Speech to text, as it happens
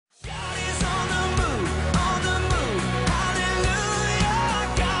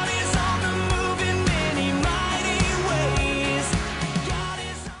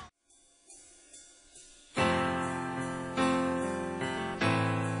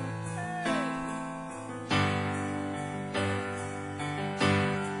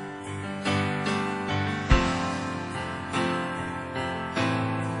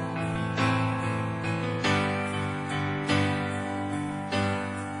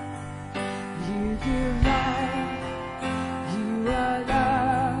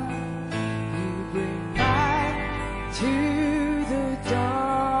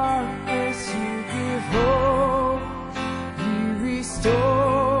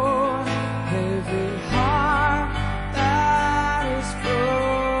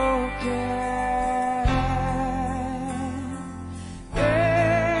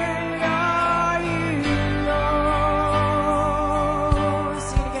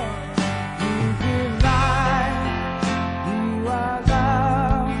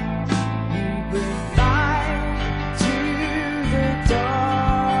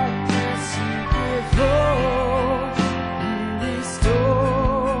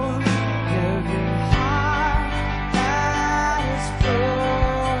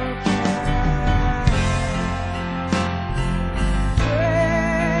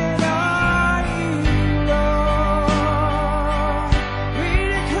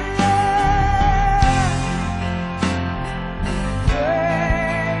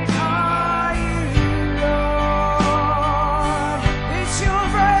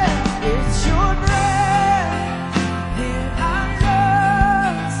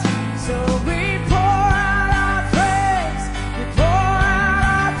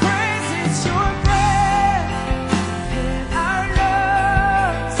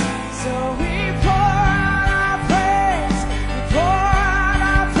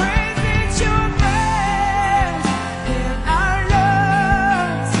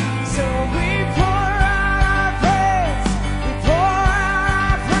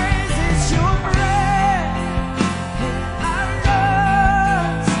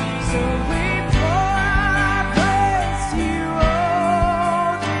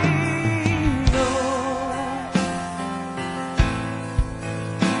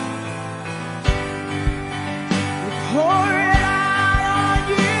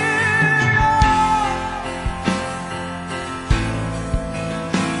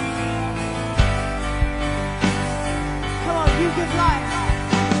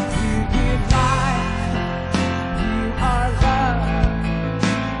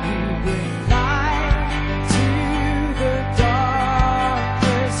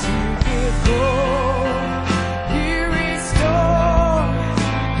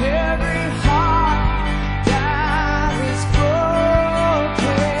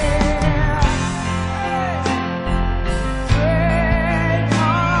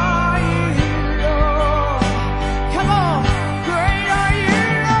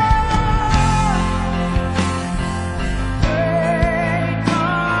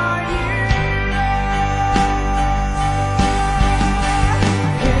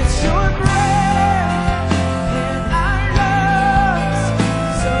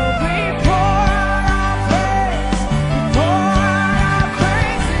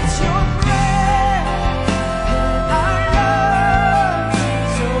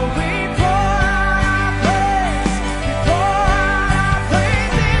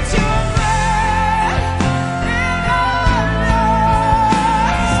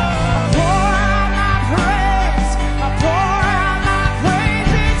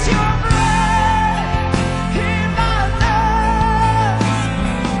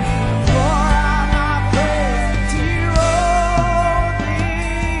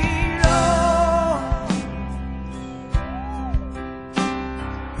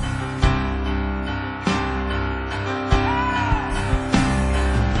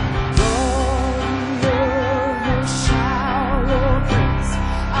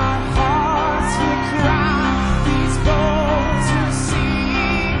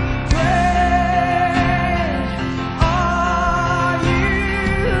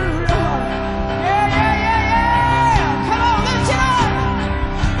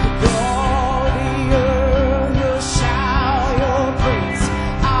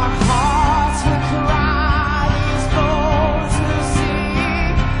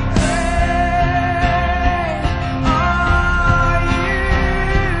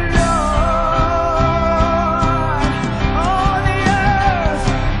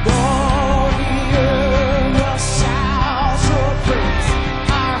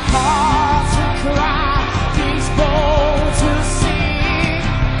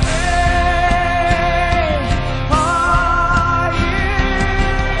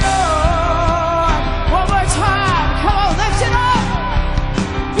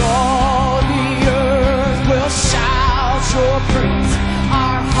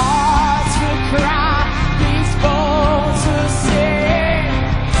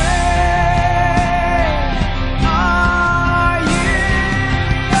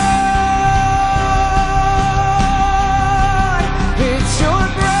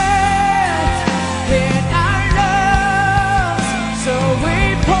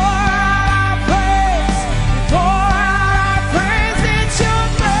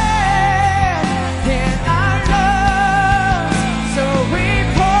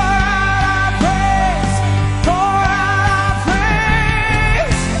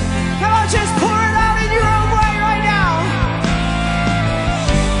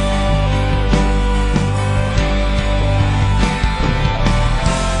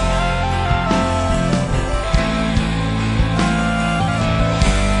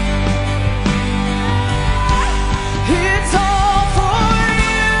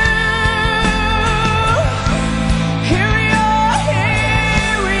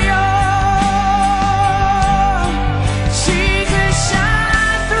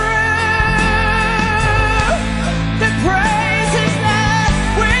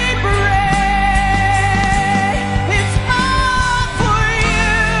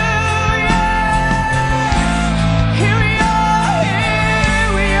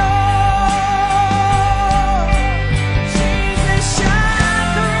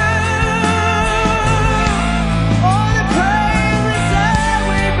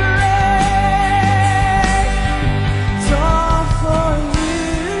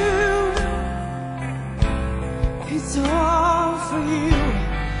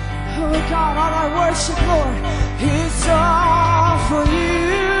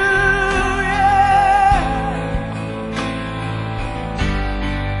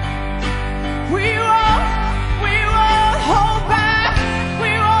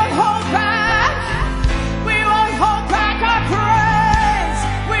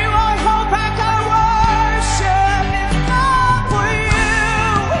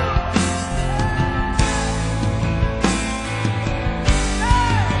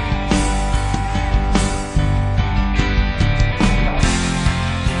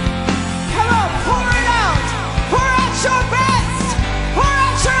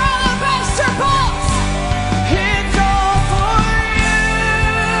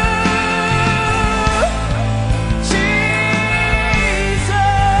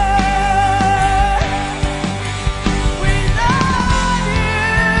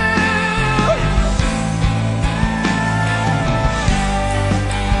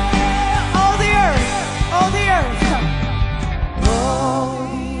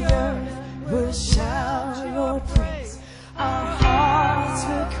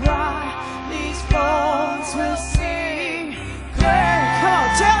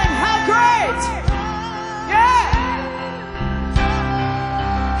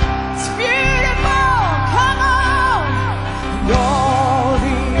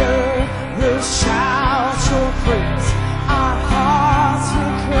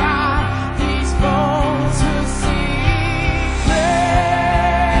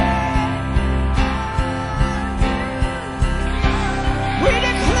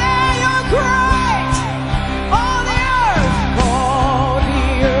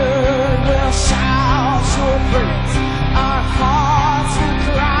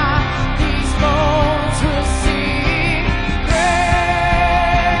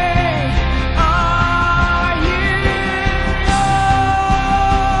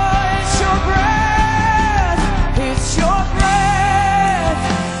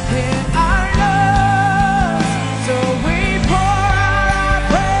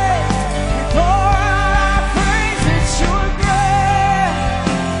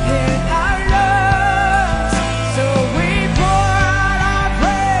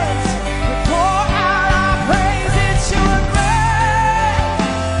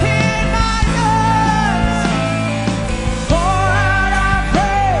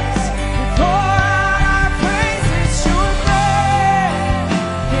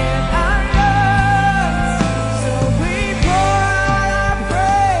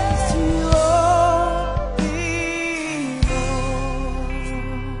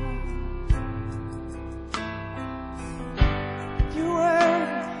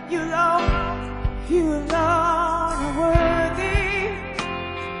You alone are worthy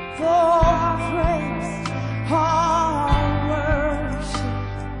for our praise, our worship.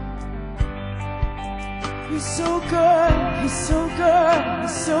 You're so good, He's so good,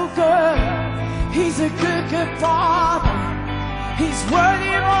 He's so good. He's a good, good Father. He's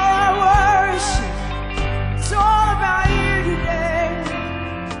worthy of all our worship. It's all about you today.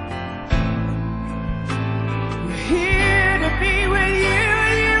 We're here to be with you.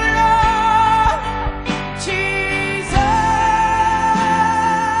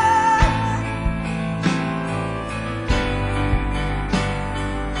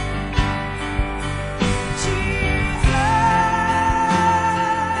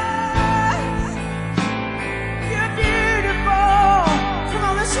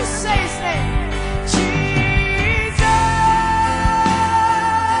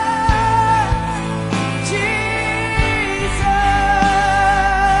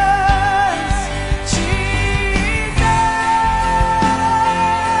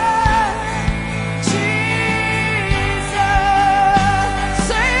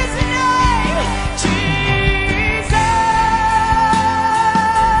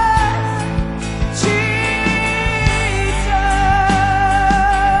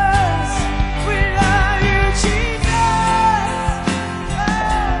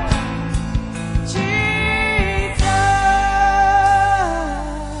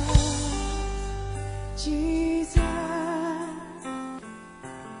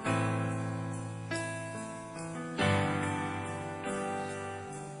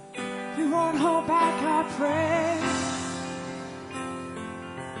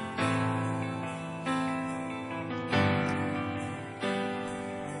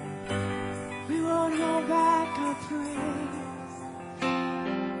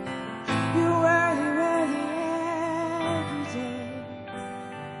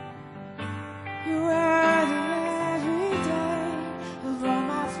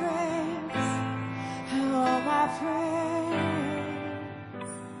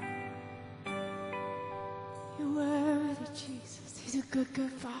 Good,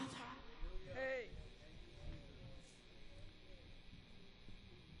 good Father. Hey.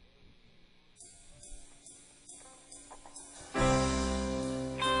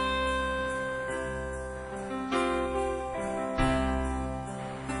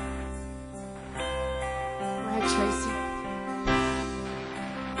 Right, Tracy.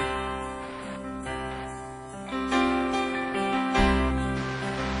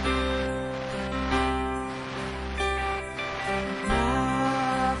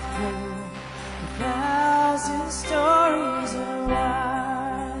 Stories of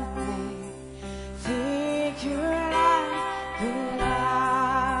what they think you're like, but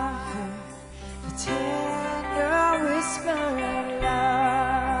I've heard the tender whisper of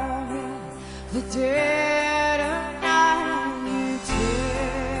love in the dead of night. You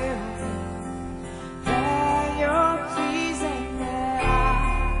tell me that you're pleased and that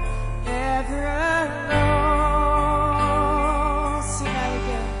I'm never alone. Sing that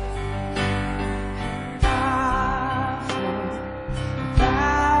again.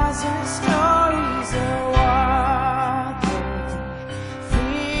 Stories of what they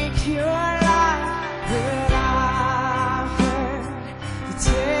think you're like, but I've heard the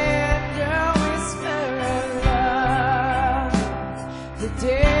tender whisper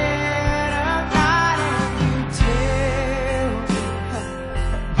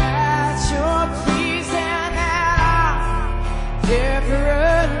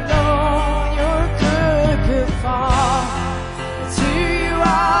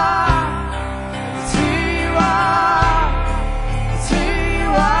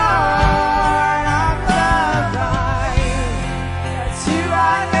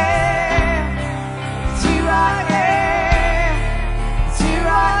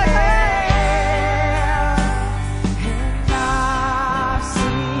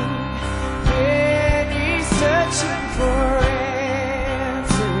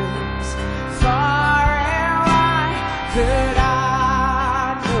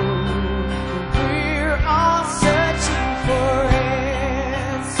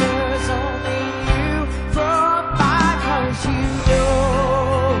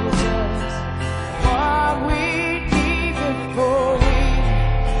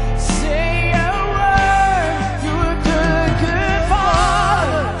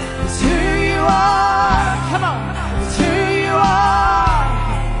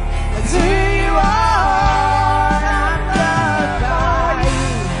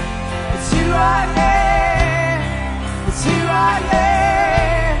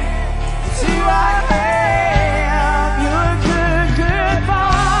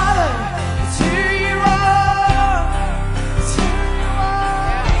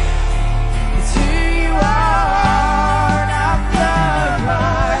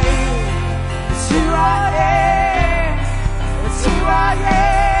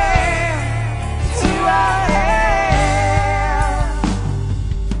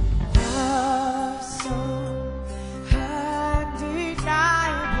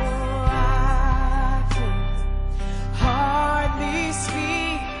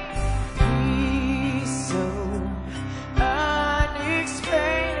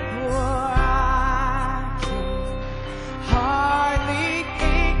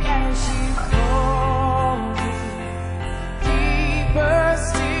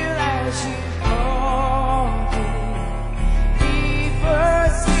as you call me. Deeper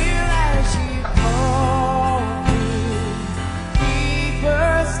still as you call me.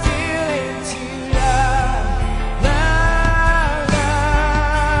 Deeper still into love, love,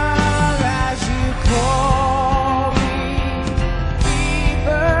 love as you call me.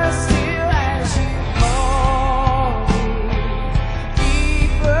 Deeper still as you call me.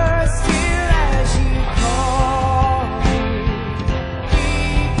 Deeper still as you call me.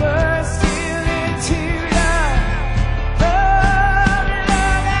 Deeper still into love, love,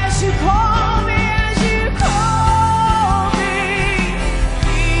 love as you call me, as you call me.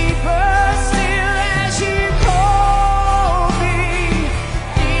 Deeper still as you call me.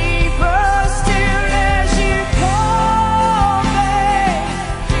 Deeper still as you call me.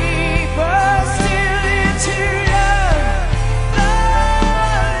 Deeper still into love,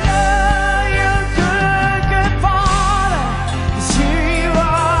 love, love. You're good, good Father. It's who you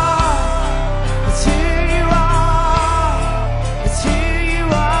are. It's who you are. It's who you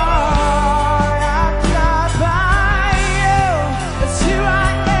are. I'm loved by you. It's who I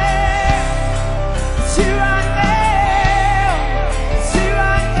am. It's who I am. It's who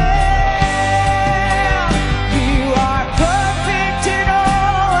I am. You are perfect in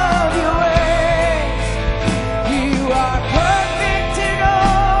all of your ways. You are perfect in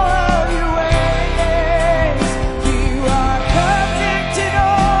all of your ways. You are perfect in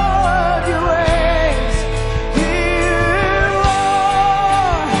all of your ways. You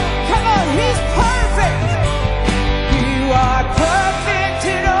are. Come on, He's perfect. You are perfect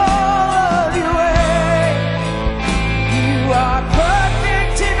in all of your ways. You are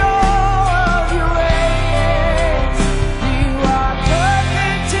perfect in all of your ways. You are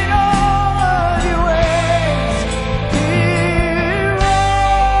perfect in all of your ways. You are.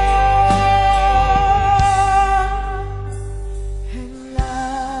 And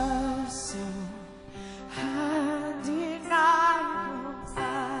love so undeniable, I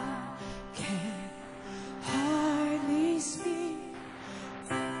can hardly speak.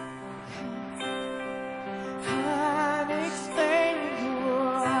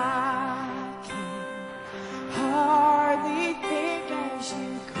 Unexplainable, I can hardly think as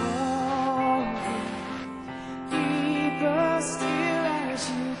you call me. Deeper still as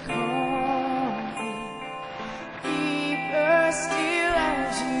you call me. Deeper still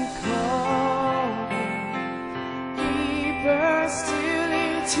as you call me. Deeper still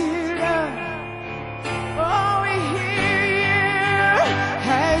into love. Oh, we hear you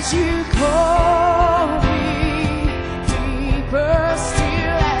as you call me. Deeper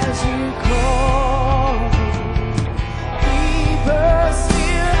still as you call me. Deeper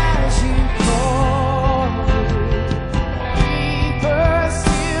still as you call me. Deeper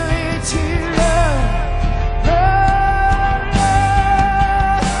still into love, love,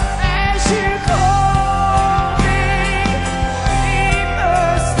 love as you call me. Deeper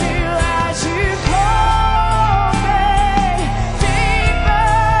still as you call me. Deeper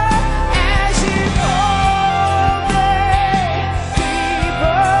as you call me.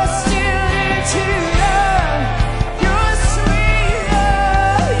 Deeper still into love. You're sweet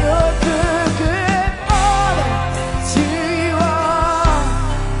love. You're good, good Father. It's who you are.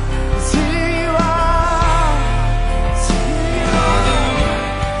 It's who you are. It's who you are.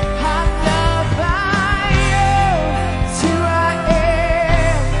 I'm loved by you. It's who I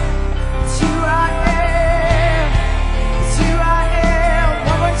am. It's who I am. It's who I am.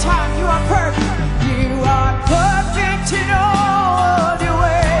 One more time. You are perfect. You are perfect in all of your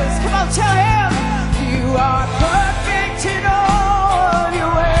ways. Come on, tell Him. You are perfect in all of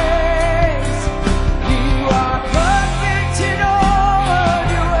your ways. You are perfect in all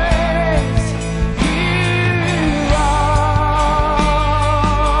of your ways.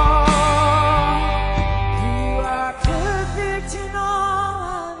 You are perfect in all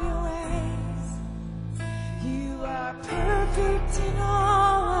of your ways. You are perfect in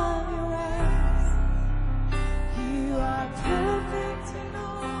all of your ways. You are perfect in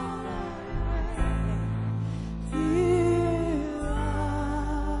all of your ways. You are.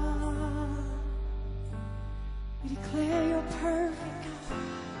 We declare you're perfect, God.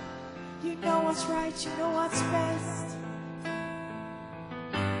 You know what's right. You know what's best.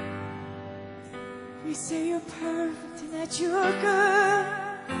 We say you're perfect and that you're good.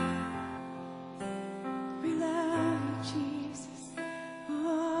 We love you, Jesus.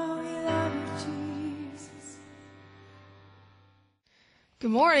 Oh, we love you, Jesus.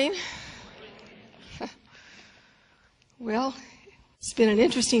 Good morning. Well, it's been an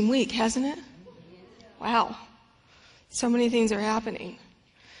interesting week, hasn't it? Wow. So many things are happening.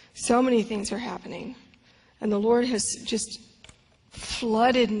 So many things are happening. And the Lord has just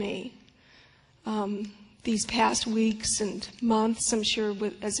flooded me these past weeks and months, I'm sure,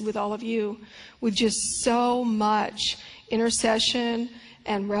 as with all of you, with just so much intercession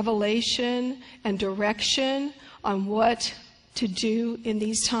and revelation and direction on what to do in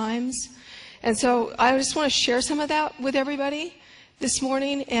these times. And so I just want to share some of that with everybody this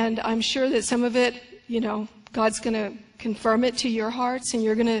morning, and I'm sure that some of it, God's going to confirm it to your hearts, and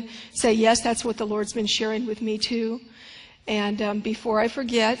you're going to say, yes, that's what the Lord's been sharing with me too. And before I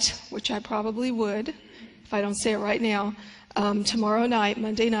forget, which I probably would, if I don't say it right now, tomorrow night,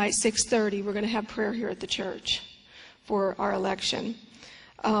 Monday night, 6:30, we're going to have prayer here at the church for our election.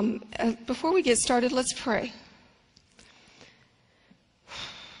 Before we get started, let's pray.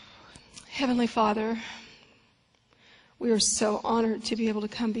 Heavenly Father, we are so honored to be able to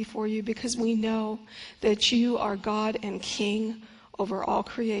come before you because we know that you are God and King over all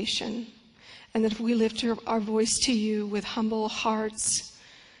creation. And that if we lift our voice to you with humble hearts,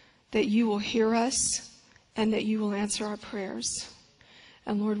 that you will hear us and that you will answer our prayers.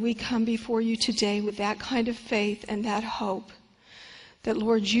 And Lord, we come before you today with that kind of faith and that hope. That,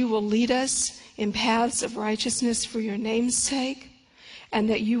 Lord, you will lead us in paths of righteousness for your name's sake, and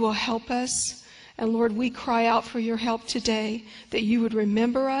that you will help us. And Lord, we cry out for your help today, that you would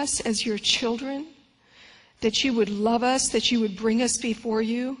remember us as your children, that you would love us, that you would bring us before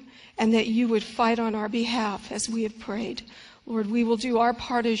you, and that you would fight on our behalf as we have prayed. Lord, we will do our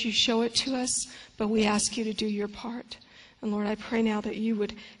part as you show it to us, but we ask you to do your part. And Lord, I pray now that you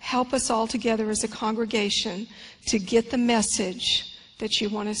would help us all together as a congregation to get the message that you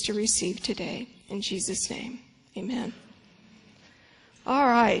want us to receive today. In Jesus' name, amen. All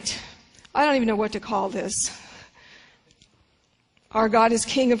right. I don't even know what to call this. Our God is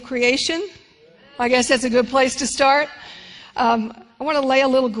King of creation. I guess that's a good place to start. I want to lay a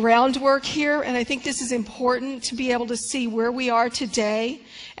little groundwork here, and I think this is important to be able to see where we are today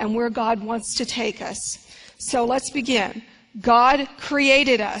and where God wants to take us. So let's begin. God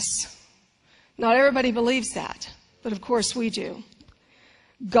created us. Not everybody believes that, but of course we do.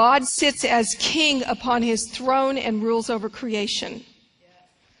 God sits as king upon his throne and rules over creation.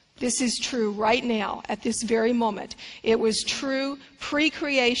 This is true right now, at this very moment. It was true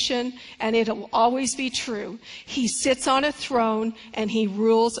pre-creation, and it'll always be true. He sits on a throne, and he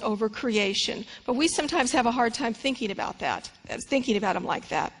rules over creation. But we sometimes have a hard time thinking about him like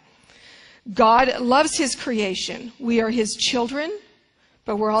that. God loves his creation. We are his children,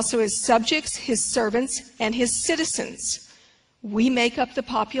 but we're also his subjects, his servants, and his citizens. We make up the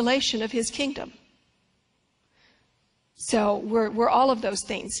population of his kingdom. So we're all of those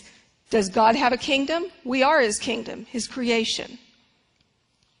things. Does God have a kingdom? We are his kingdom, his creation.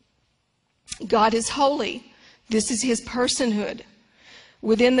 God is holy. This is his personhood.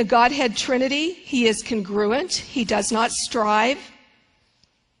 Within the Godhead Trinity, he is congruent. He does not strive.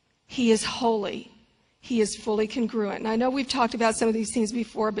 He is holy. He is fully congruent. And I know we've talked about some of these things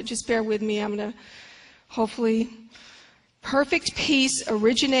before, but just bear with me. I'm going to hopefully... Perfect peace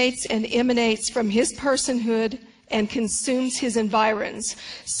originates and emanates from his personhood and consumes his environs.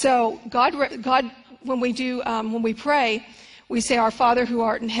 So God, when we pray, we say, "Our Father who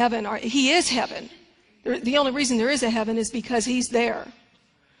art in heaven." He is heaven. The only reason there is a heaven is because he's there.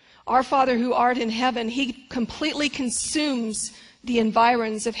 Our Father who art in heaven, he completely consumes the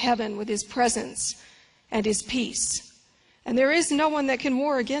environs of heaven with his presence and his peace. And there is no one that can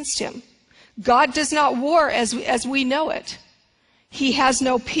war against him. God does not war as we know it. He has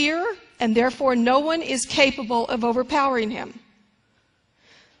no peer, and therefore no one is capable of overpowering him.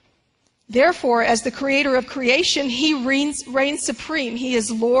 Therefore, as the creator of creation, he reigns supreme. He is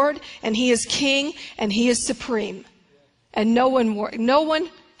Lord, and he is King, and he is supreme. And no one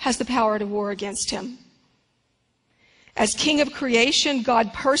has the power to war against him. As King of creation,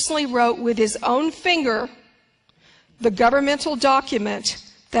 God personally wrote with his own finger the governmental document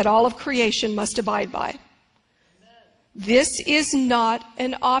that all of creation must abide by. This is not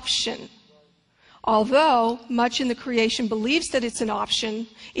an option. Although much in the creation believes that it's an option,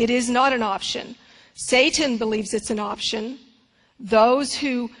 it is not an option. Satan believes it's an option. Those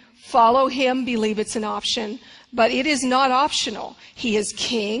who follow him believe it's an option, but it is not optional. He is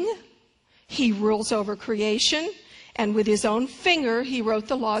king. He rules over creation, and with his own finger, he wrote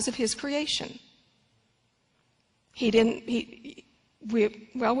the laws of his creation.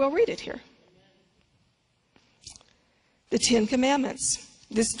 We'll read it here. The Ten Commandments.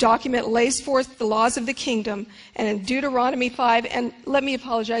 This document lays forth the laws of the kingdom. And in Deuteronomy 5, and let me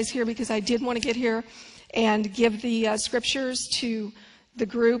apologize here because I did want to get here and give the scriptures to the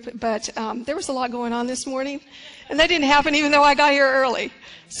group, but there was a lot going on this morning, and that didn't happen even though I got here early.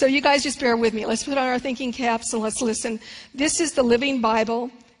 So you guys just bear with me. Let's put on our thinking caps and let's listen. This is the Living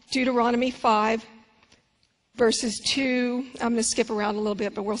Bible, Deuteronomy 5, verses 2. I'm going to skip around a little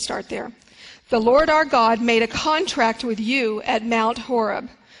bit, but we'll start there. The Lord our God made a contract with you at Mount Horeb,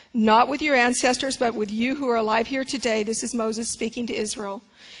 not with your ancestors, but with you who are alive here today. This is Moses speaking to Israel.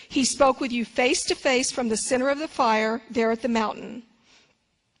 He spoke with you face to face from the center of the fire there at the mountain.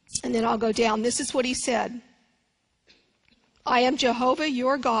 And then I'll go down. This is what he said. I am Jehovah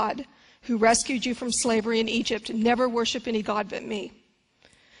your God, who rescued you from slavery in Egypt. Never worship any god but me.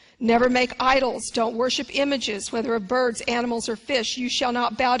 Never make idols. Don't worship images, whether of birds, animals, or fish. You shall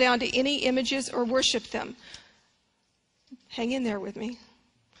not bow down to any images or worship them. Hang in there with me.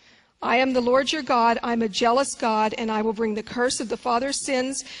 I am the Lord your God. I'm a jealous God, and I will bring the curse of the father's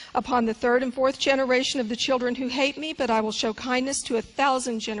sins upon the third and fourth generation of the children who hate me, but I will show kindness to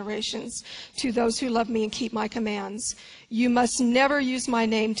 1,000 generations to those who love me and keep my commands. You must never use my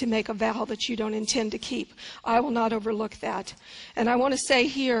name to make a vow that you don't intend to keep. I will not overlook that. And I want to say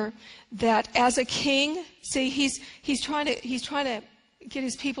here that as a king, see, he's trying to get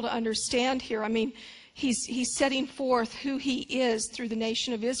his people to understand here. I mean, He's setting forth who he is through the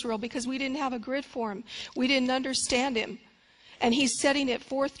nation of Israel, because we didn't have a grid for him. We didn't understand him. And he's setting it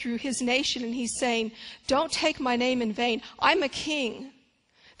forth through his nation, and he's saying, don't take my name in vain. I'm a king.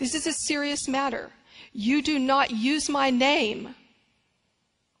 This is a serious matter. You do not use my name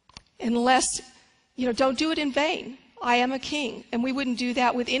unless, don't do it in vain. I am a king. And we wouldn't do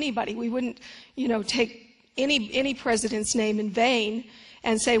that with anybody. We wouldn't, take any president's name in vain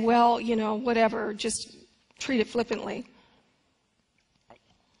and say, well, whatever, just treat it flippantly.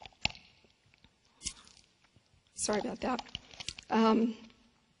 Sorry about that.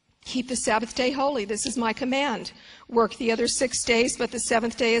 Keep the Sabbath day holy. This is my command. Work the other 6 days, but the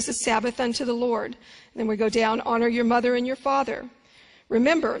seventh day is a Sabbath unto the Lord. And then we go down, honor your mother and your father.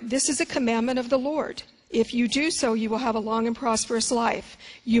 Remember, this is a commandment of the Lord. If you do so, you will have a long and prosperous life.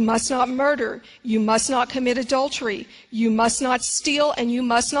 You must not murder. You must not commit adultery. You must not steal, and you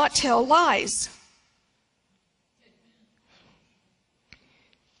must not tell lies.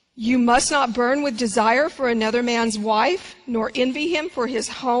 You must not burn with desire for another man's wife, nor envy him for his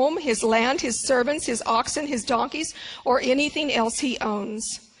home, his land, his servants, his oxen, his donkeys, or anything else he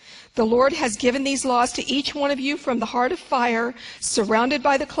owns. The Lord has given these laws to each one of you from the heart of fire, surrounded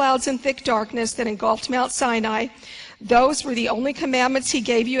by the clouds and thick darkness that engulfed Mount Sinai. Those were the only commandments he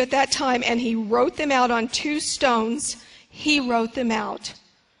gave you at that time, and he wrote them out on 2 stones. He wrote them out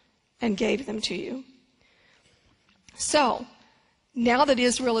and gave them to you. So, now that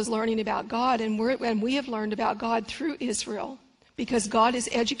Israel is learning about God, and we have learned about God through Israel, because God has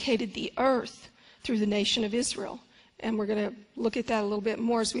educated the earth through the nation of Israel. And we're going to look at that a little bit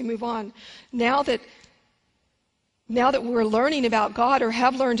more as we move on. Now that we're learning about God, or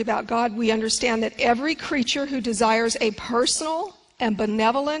have learned about God, we understand that every creature who desires a personal and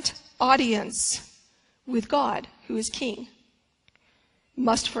benevolent audience with God, who is King,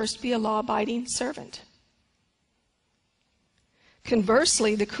 must first be a law-abiding servant.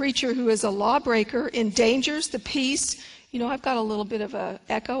 Conversely, the creature who is a lawbreaker endangers the peace. I've got a little bit of an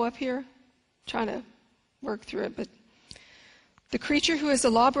echo up here. I'm trying to work through it, but the creature who is a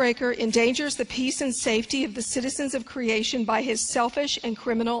lawbreaker endangers the peace and safety of the citizens of creation by his selfish and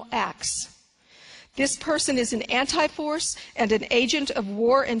criminal acts. This person is an anti-force and an agent of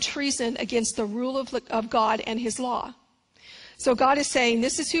war and treason against the rule of God and his law. So God is saying,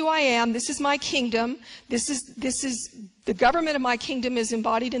 this is who I am, this is my kingdom, this is the government of my kingdom is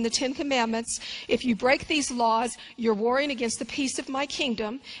embodied in the 10 Commandments. If you break these laws, you're warring against the peace of my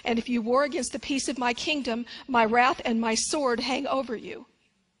kingdom. And if you war against the peace of my kingdom, my wrath and my sword hang over you.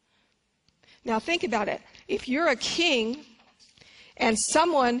 Now think about it. If you're a king and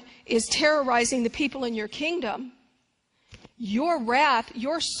someone is terrorizing the people in your kingdom, your wrath,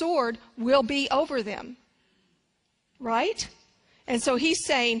 your sword will be over them. Right? And so he's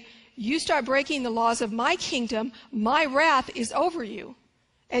saying, you start breaking the laws of my kingdom, my wrath is over you.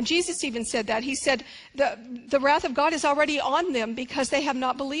 And Jesus even said that. He said, the wrath of God is already on them because they have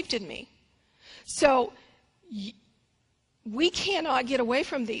not believed in me. So we cannot get away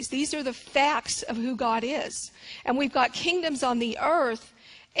from these. These are the facts of who God is. And we've got kingdoms on the earth,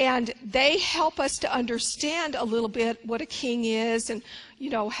 and they help us to understand a little bit what a king is and,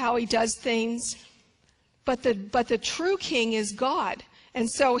 how he does things. But the true king is God. And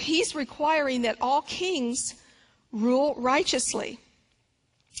so he's requiring that all kings rule righteously,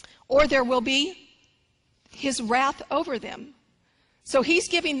 or there will be his wrath over them. So he's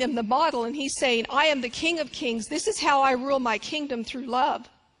giving them the model, and he's saying, I am the King of kings. This is how I rule my kingdom, through love.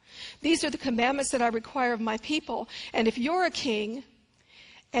 These are the commandments that I require of my people. And if you're a king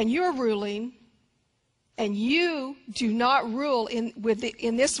and you're ruling and you do not rule in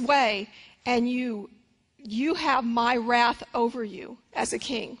this way, and you have my wrath over you as a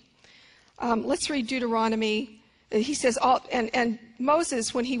king. Let's read Deuteronomy. He says, and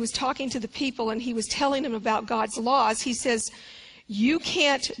Moses, when he was talking to the people and he was telling them about God's laws, he says, you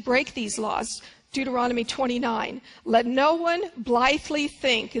can't break these laws. Deuteronomy 29. Let no one blithely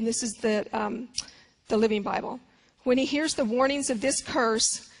think, and this is the Living Bible, when he hears the warnings of this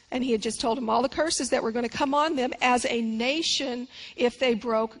curse, and he had just told them all the curses that were going to come on them as a nation if they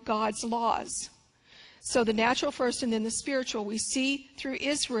broke God's laws. So the natural first and then the spiritual. We see through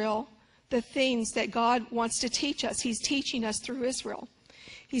Israel the things that God wants to teach us. He's teaching us through Israel.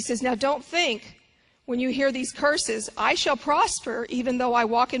 He says, now don't think when you hear these curses, I shall prosper even though I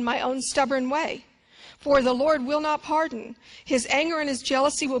walk in my own stubborn way. For the Lord will not pardon. His anger and his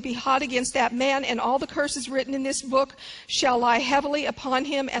jealousy will be hot against that man, and all the curses written in this book shall lie heavily upon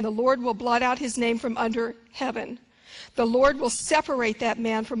him, and the Lord will blot out his name from under heaven. The Lord will separate that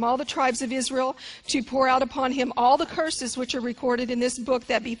man from all the tribes of Israel to pour out upon him all the curses which are recorded in this book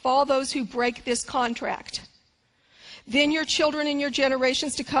that befall those who break this contract. Then your children and your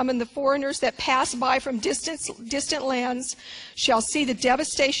generations to come and the foreigners that pass by from distant lands shall see the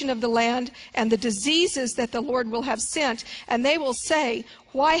devastation of the land and the diseases that the Lord will have sent. And they will say,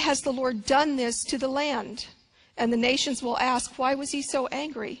 why has the Lord done this to the land? And the nations will ask, why was he so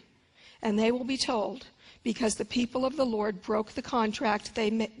angry? And they will be told, because the people of the Lord broke the contract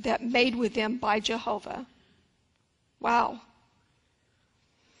that made with them by Jehovah. Wow.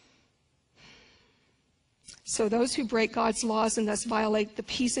 So those who break God's laws and thus violate the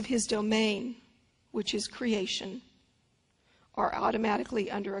peace of his domain, which is creation, are automatically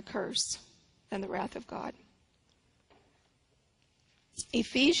under a curse and the wrath of God.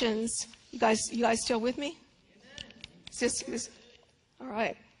 Ephesians, you guys still with me? Is this all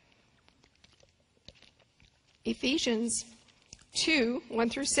right. Ephesians 2, 1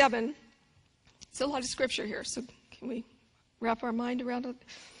 through 7. It's a lot of scripture here, so can we wrap our mind around it?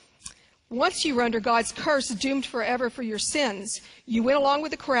 Once you were under God's curse, doomed forever for your sins, you went along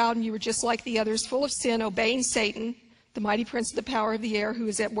with the crowd and you were just like the others, full of sin, obeying Satan, the mighty prince of the power of the air, who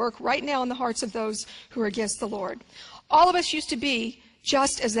is at work right now in the hearts of those who are against the Lord. All of us used to be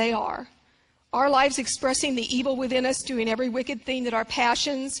just as they are. Our lives expressing the evil within us, doing every wicked thing that our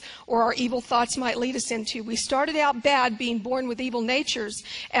passions or our evil thoughts might lead us into. We started out bad, being born with evil natures,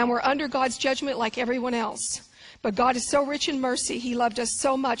 and we're under God's judgment like everyone else. But God is so rich in mercy, he loved us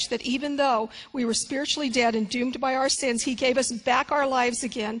so much that even though we were spiritually dead and doomed by our sins, he gave us back our lives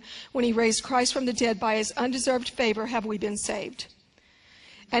again. When he raised Christ from the dead, by his undeserved favor have we been saved.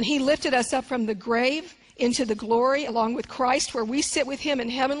 And he lifted us up from the grave into the glory along with Christ, where we sit with him in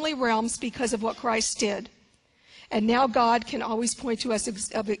heavenly realms because of what Christ did. And now God can always point to us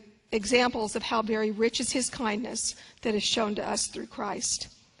examples of how very rich is his kindness that is shown to us through Christ.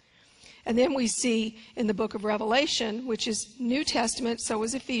 And then we see in the book of Revelation, which is New Testament, so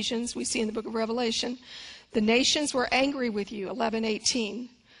is Ephesians, we see in the book of Revelation, the nations were angry with you, 11:18.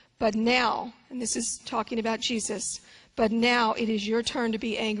 But now, and this is talking about Jesus, but now it is your turn to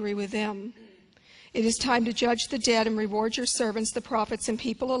be angry with them. It is time to judge the dead and reward your servants, the prophets and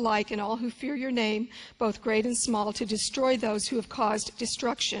people alike, and all who fear your name, both great and small, to destroy those who have caused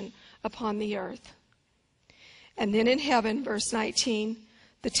destruction upon the earth. And then in heaven, verse 19,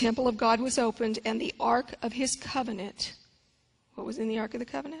 the temple of God was opened, and the ark of his covenant. What was in the ark of the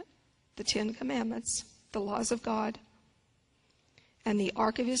covenant? The 10 Commandments, the laws of God. And the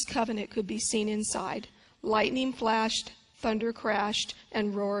ark of his covenant could be seen inside. Lightning flashed, thunder crashed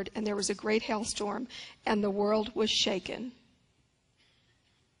and roared, and there was a great hailstorm, and the world was shaken.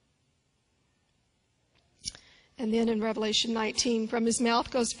 And then in Revelation 19, from his mouth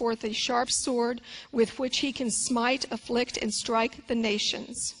goes forth a sharp sword with which he can smite, afflict, and strike the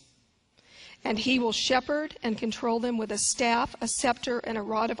nations. And he will shepherd and control them with a staff, a scepter, and a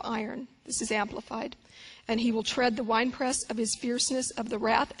rod of iron. This is amplified. And he will tread the winepress of his fierceness, of the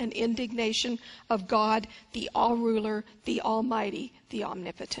wrath and indignation of God, the all-ruler, the almighty, the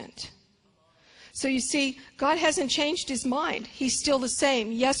omnipotent. So you see, God hasn't changed his mind. He's still the same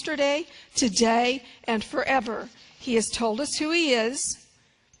yesterday, today, and forever. He has told us who he is.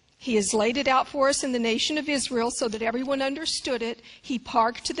 He has laid it out for us in the nation of Israel so that everyone understood it. He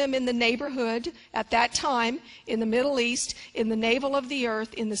parked them in the neighborhood at that time in the Middle East, in the navel of the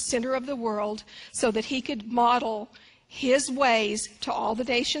earth, in the center of the world, so that he could model his ways to all the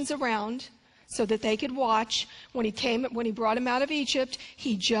nations around, so that they could watch. When he brought them out of Egypt,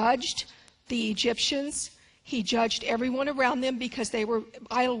 he judged the Egyptians. He judged everyone around them because they were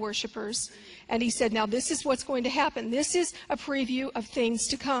idol worshipers. And he said, now this is what's going to happen. This is a preview of things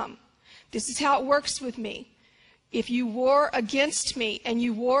to come. This is how it works with me. If you war against me and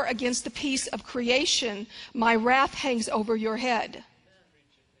you war against the peace of creation, my wrath hangs over your head.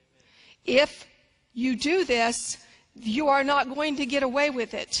 If you do this, you are not going to get away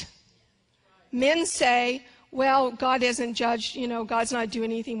with it. Men say, well, God isn't judged, God's not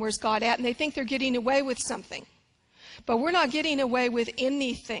doing anything, where's God at? And they think they're getting away with something. But we're not getting away with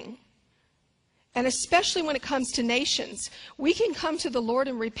anything. And especially when it comes to nations, we can come to the Lord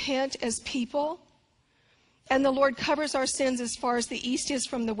and repent as people, and the Lord covers our sins as far as the east is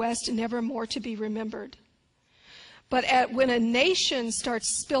from the west, and never more to be remembered. But when a nation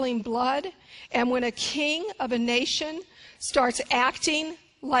starts spilling blood, and when a king of a nation starts acting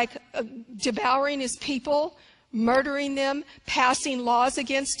like devouring his people, murdering them, passing laws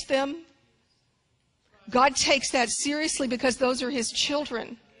against them, God takes that seriously because those are his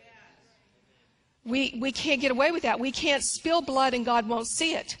children. We can't get away with that. We can't spill blood and God won't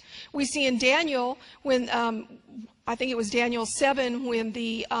see it. We see in Daniel, when I think it was Daniel 7, when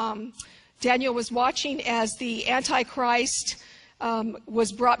Daniel was watching as the Antichrist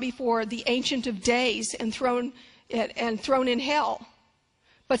was brought before the Ancient of Days and thrown in hell.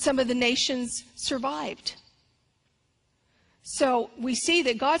 But some of the nations survived. So we see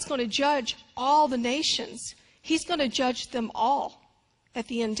that God's going to judge all the nations. He's going to judge them all at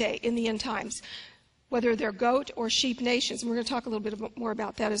the end day, in the end times, whether they're goat or sheep nations. And we're going to talk a little bit more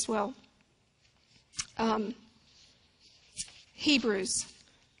about that as well. Hebrews.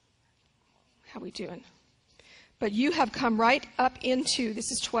 How are we doing? But you have come right up into,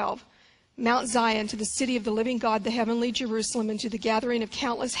 this is 12, Mount Zion, to the city of the living God, the heavenly Jerusalem, and to the gathering of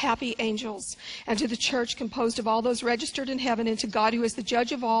countless happy angels, and to the church composed of all those registered in heaven, and to God who is the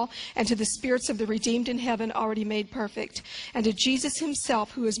judge of all, and to the spirits of the redeemed in heaven already made perfect, and to Jesus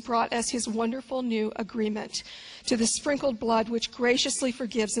himself who has brought us his wonderful new agreement, to the sprinkled blood which graciously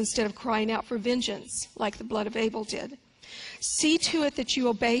forgives instead of crying out for vengeance, like the blood of Abel did. See to it that you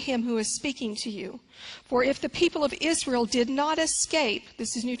obey him who is speaking to you. For if the people of Israel did not escape,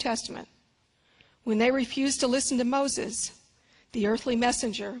 this is New Testament, when they refused to listen to Moses, the earthly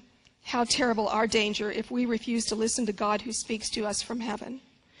messenger, how terrible our danger if we refuse to listen to God who speaks to us from heaven.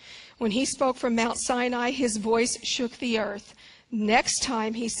 When he spoke from Mount Sinai, his voice shook the earth. Next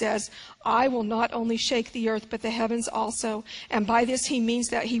time, he says, I will not only shake the earth, but the heavens also. And by this he means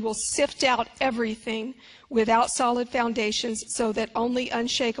that he will sift out everything without solid foundations, so that only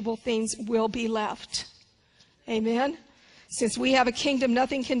unshakable things will be left. Amen? Since we have a kingdom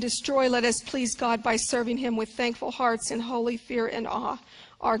nothing can destroy, let us please God by serving him with thankful hearts in holy fear and awe.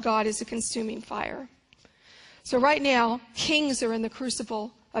 Our God is a consuming fire. So right now, kings are in the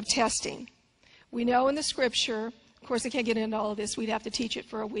crucible of testing. We know in the scripture, of course I can't get into all of this, we'd have to teach it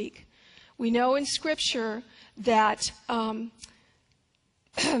for a week. We know in scripture that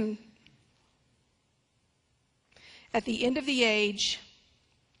at the end of the age,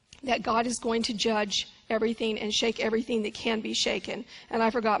 that God is going to judge everything and shake everything that can be shaken. And I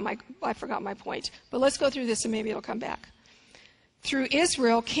forgot my point. But let's go through this and maybe it'll come back. Through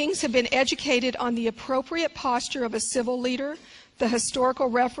Israel, kings have been educated on the appropriate posture of a civil leader. The historical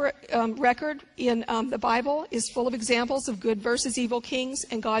record in the Bible is full of examples of good versus evil kings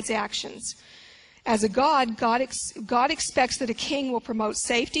and God's actions. As a God expects that a king will promote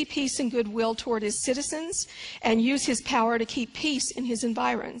safety, peace, and goodwill toward his citizens and use his power to keep peace in his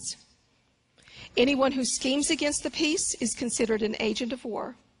environs. Anyone who schemes against the peace is considered an agent of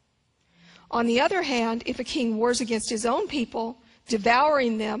war. On the other hand, if a king wars against his own people,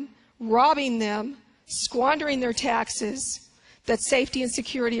 devouring them, robbing them, squandering their taxes, that safety and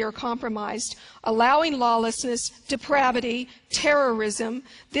security are compromised, allowing lawlessness, depravity, terrorism,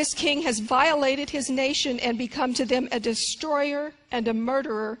 this king has violated his nation and become to them a destroyer and a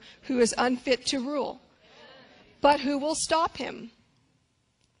murderer who is unfit to rule. But who will stop him?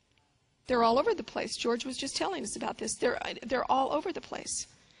 They're all over the place. George was just telling us about this. They're all over the place.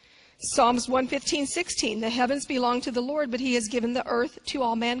 Psalms 115:16, the heavens belong to the Lord, but he has given the earth to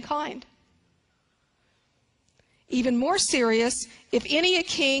all mankind. Even more serious, if any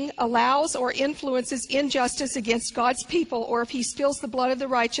king allows or influences injustice against God's people, or if he spills the blood of the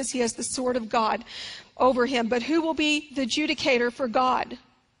righteous, he has the sword of God over him. But who will be the adjudicator for God?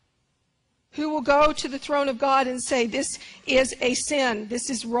 Who will go to the throne of God and say, this is a sin, this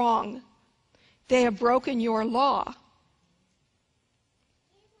is wrong? They have broken your law.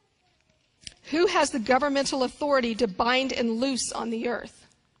 Who has the governmental authority to bind and loose on the earth?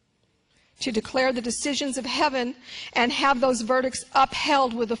 To declare the decisions of heaven and have those verdicts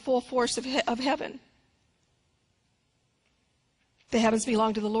upheld with the full force of heaven. The heavens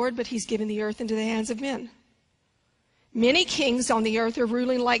belong to the Lord, but he's given the earth into the hands of men. Many kings on the earth are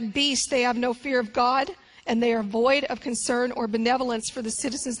ruling like beasts. They have no fear of God, and they are void of concern or benevolence for the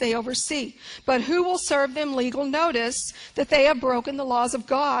citizens they oversee. But who will serve them legal notice that they have broken the laws of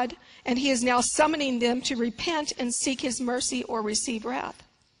God, and he is now summoning them to repent and seek his mercy or receive wrath?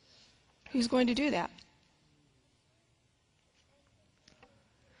 Who's going to do that?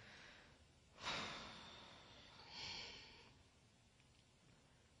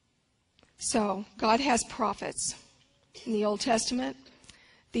 So, God has prophets. In the Old Testament,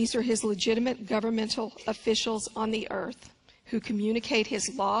 these are his legitimate governmental officials on the earth who communicate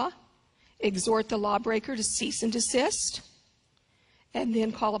his law, exhort the lawbreaker to cease and desist, and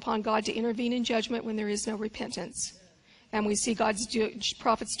then call upon God to intervene in judgment when there is no repentance. And we see God's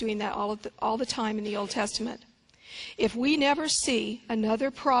prophets doing that all the time in the Old Testament. If we never see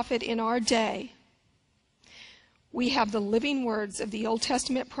another prophet in our day, we have the living words of the Old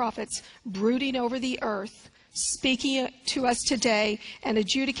Testament prophets brooding over the earth, speaking to us today, and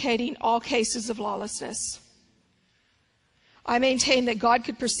adjudicating all cases of lawlessness. I maintain that God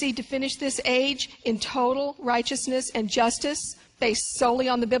could proceed to finish this age in total righteousness and justice, based solely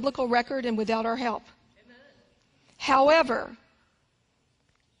on the biblical record and without our help. Amen. However,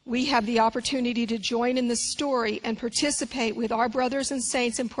 we have the opportunity to join in the story and participate with our brothers and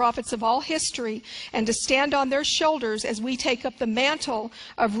saints and prophets of all history, and to stand on their shoulders as we take up the mantle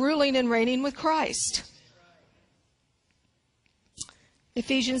of ruling and reigning with Christ.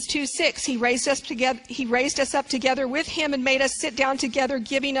 Ephesians 2:6, he raised us up together with him and made us sit down together,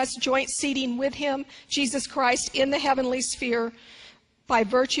 giving us joint seating with him, Jesus Christ, in the heavenly sphere, by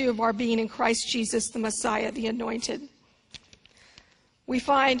virtue of our being in Christ Jesus, the Messiah, the Anointed. We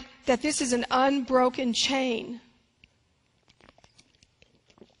find that this is an unbroken chain.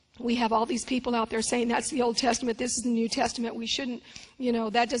 We have all these people out there saying that's the Old Testament, this is the New Testament, we shouldn't,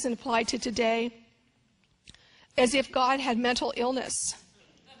 that doesn't apply to today. As if God had mental illness.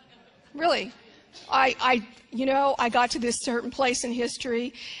 Really. I got to this certain place in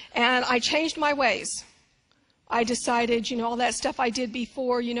history, and I changed my ways. I decided, all that stuff I did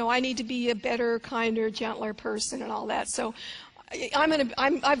before, I need to be a better, kinder, gentler person and all that. So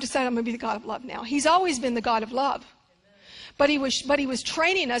I've decided I'm going to be the God of love now. He's always been the God of love. But he was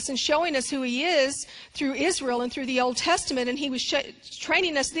training us and showing us who he is through Israel and through the Old Testament. And he was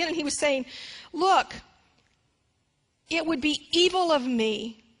training us then, and he was saying, look, it would be evil of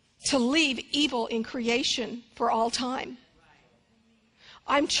me to leave evil in creation for all time.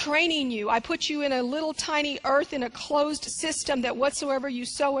 I'm training you. I put you in a little tiny earth in a closed system that whatsoever you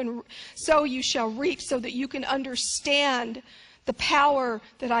sow you shall reap, so that you can understand the power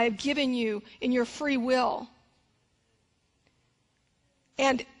that I have given you in your free will.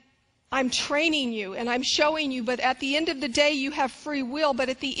 And I'm training you and I'm showing you, but at the end of the day you have free will, but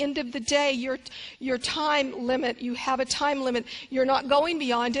at the end of the day your time limit, you have a time limit. You're not going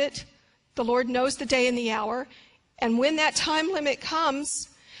beyond it. The Lord knows the day and the hour. And when that time limit comes,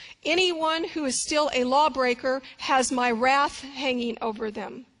 anyone who is still a lawbreaker has my wrath hanging over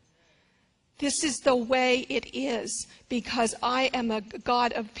them. This is the way it is, because I am a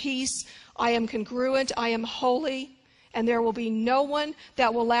God of peace. I am congruent. I am holy. And there will be no one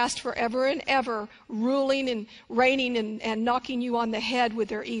that will last forever and ever, ruling and reigning and knocking you on the head with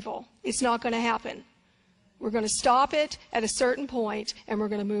their evil. It's not going to happen. We're going to stop it at a certain point, and we're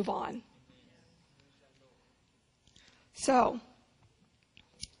going to move on. So,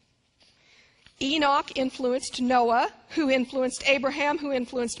 Enoch influenced Noah, who influenced Abraham, who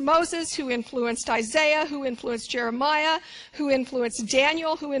influenced Moses, who influenced Isaiah, who influenced Jeremiah, who influenced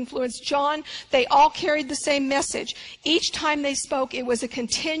Daniel, who influenced John. They all carried the same message. Each time they spoke, it was a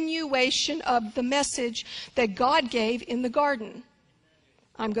continuation of the message that God gave in the garden.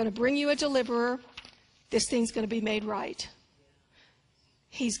 I'm going to bring you a deliverer. This thing's going to be made right.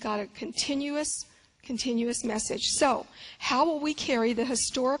 He's got a continuous message. So, how will we carry the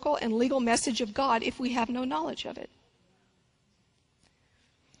historical and legal message of God if we have no knowledge of it?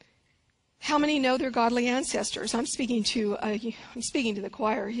 How many know their godly ancestors? I'm speaking to the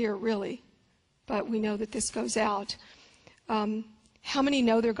choir here, really, but we know that this goes out. How many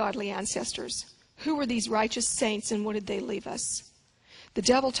know their godly ancestors? Who were these righteous saints, and what did they leave us? The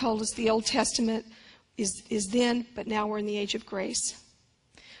devil told us the Old Testament is then, but now we're in the age of grace.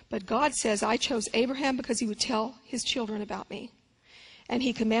 But God says, I chose Abraham because he would tell his children about me. And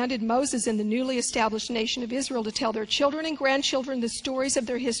he commanded Moses and the newly established nation of Israel to tell their children and grandchildren the stories of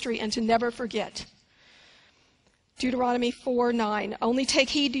their history and to never forget. Deuteronomy 4:9. Only take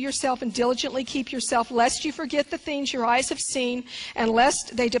heed to yourself and diligently keep yourself, lest you forget the things your eyes have seen, and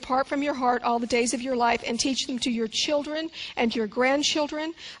lest they depart from your heart all the days of your life, and teach them to your children and your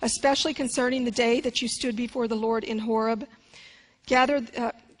grandchildren, especially concerning the day that you stood before the Lord in Horeb.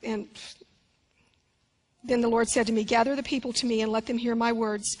 And then the Lord said to me, gather the people to me and let them hear my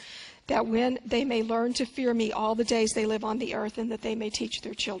words, that when they may learn to fear me all the days they live on the earth, and that they may teach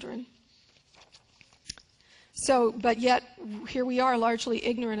their children. So, but yet, here we are largely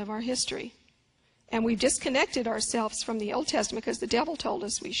ignorant of our history. And we've disconnected ourselves from the Old Testament because the devil told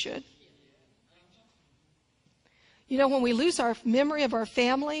us we should. You know, when we lose our memory of our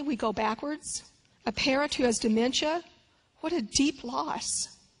family, we go backwards. A parent who has dementia, what a deep loss.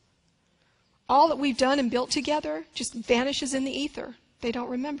 All that we've done and built together just vanishes in the ether. They don't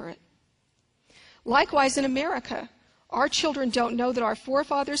remember it. Likewise, in America, our children don't know that our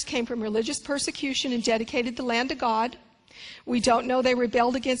forefathers came from religious persecution and dedicated the land to God. We don't know they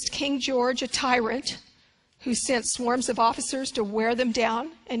rebelled against King George, a tyrant, who sent swarms of officers to wear them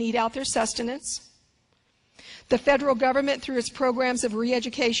down and eat out their sustenance. The federal government, through its programs of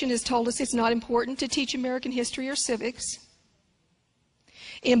re-education, has told us it's not important to teach American history or civics.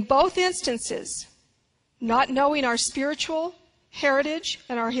 In both instances, not knowing our spiritual heritage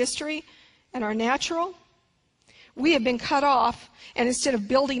and our history and our natural, we have been cut off, and instead of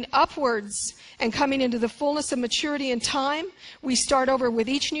building upwards and coming into the fullness of maturity and time, we start over with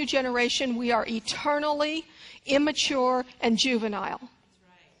each new generation. We are eternally immature and juvenile.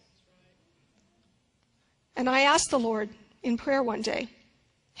 And I asked the Lord in prayer one day,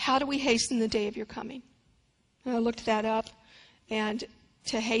 how do we hasten the day of your coming? And I looked that up, and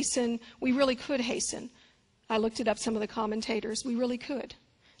to hasten, we really could hasten. I looked it up, some of the commentators. We really could.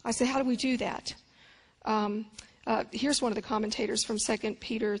 I said, how do we do that? Here's one of the commentators from 2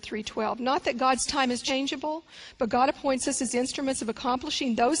 Peter 3:12. Not that God's time is changeable, but God appoints us as instruments of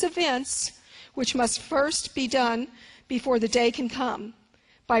accomplishing those events which must first be done before the day can come.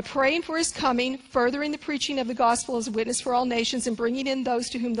 By praying for his coming, furthering the preaching of the gospel as a witness for all nations, and bringing in those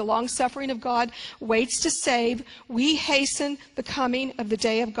to whom the long-suffering of God waits to save, we hasten the coming of the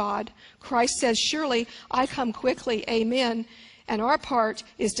day of God. Christ says, surely I come quickly, amen. And our part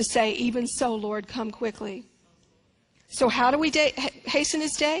is to say, even so, Lord, come quickly. So how do we hasten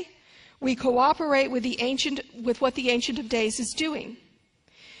his day? We cooperate with what the Ancient of Days is doing.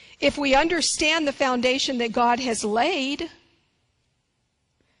 If we understand the foundation that God has laid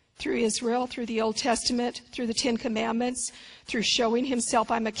through Israel, through the Old Testament, through the Ten Commandments, through showing himself,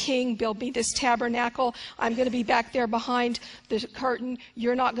 I'm a king, build me this tabernacle, I'm going to be back there behind the curtain,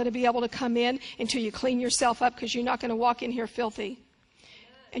 you're not going to be able to come in until you clean yourself up, because you're not going to walk in here filthy.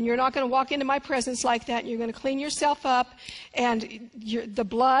 And you're not going to walk into my presence like that. And you're going to clean yourself up. And the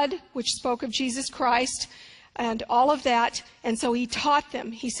blood, which spoke of Jesus Christ, and all of that. And so he taught them.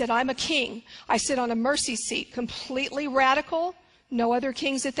 He said, I'm a king. I sit on a mercy seat. Completely radical. No other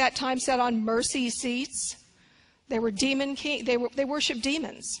kings at that time sat on mercy seats. They were demon king. They worshiped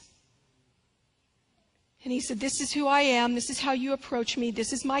demons. And he said, this is who I am. This is how you approach me.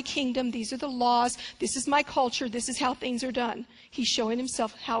 This is my kingdom. These are the laws. This is my culture. This is how things are done. He's showing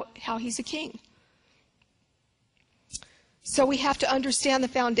himself how he's a king. So we have to understand the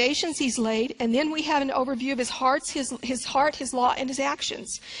foundations he's laid, and then we have an overview of his heart, his law, and his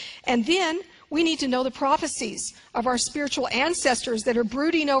actions. And then we need to know the prophecies of our spiritual ancestors that are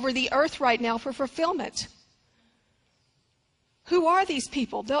brooding over the earth right now for fulfillment. Who are these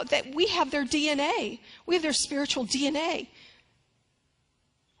people? That we have their DNA. We have their spiritual DNA.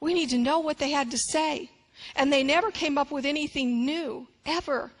 We need to know what they had to say. And they never came up with anything new,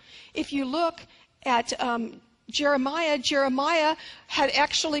 ever. If you look at Jeremiah had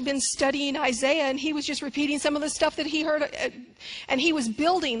actually been studying Isaiah, and he was just repeating some of the stuff that he heard. And he was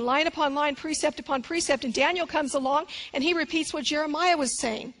building line upon line, precept upon precept. And Daniel comes along, and he repeats what Jeremiah was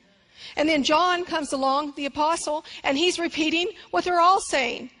saying. And then John comes along, the apostle, and he's repeating what they're all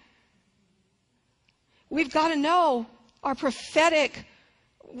saying. We've got to know our prophetic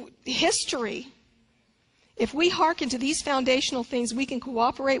history. If we hearken to these foundational things, we can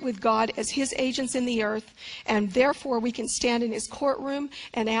cooperate with God as his agents in the earth, and therefore we can stand in his courtroom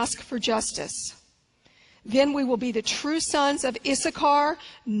and ask for justice. Then we will be the true sons of Issachar,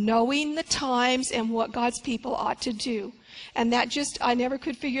 knowing the times and what God's people ought to do. And that I never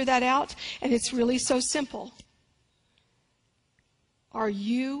could figure that out, and it's really so simple.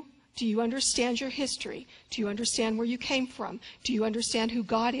 Do you understand your history? Do you understand where you came from? Do you understand who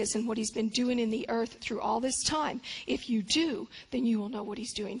God is and what he's been doing in the earth through all this time? If you do, then you will know what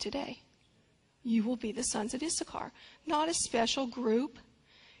he's doing today. You will be the sons of Issachar, not a special group.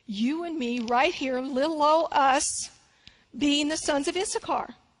 you and me right here, little old us, being the sons of Issachar.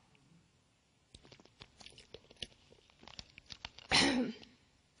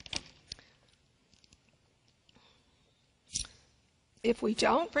 If we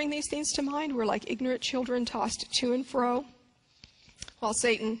don't bring these things to mind, we're like ignorant children tossed to and fro, while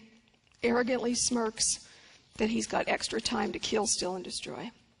Satan arrogantly smirks that he's got extra time to kill, steal, and destroy.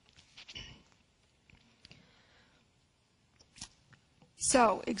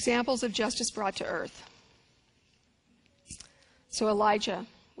 So, examples of justice brought to earth. So Elijah,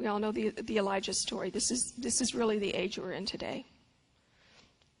 we all know the Elijah story. This is really the age we're in today.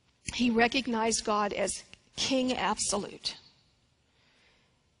 He recognized God as King Absolute.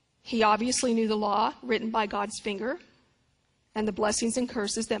 He obviously knew the law written by God's finger and the blessings and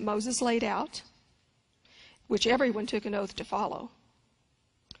curses that Moses laid out, which everyone took an oath to follow.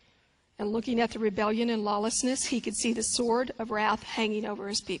 And looking at the rebellion and lawlessness, he could see the sword of wrath hanging over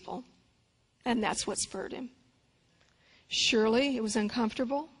his people. And that's what spurred him. Surely it was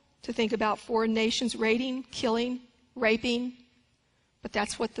uncomfortable to think about foreign nations raiding, killing, raping, but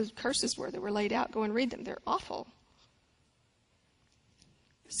that's what the curses were that were laid out. Go and read them. They're awful.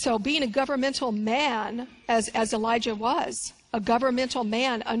 So being a governmental man, as Elijah was, a governmental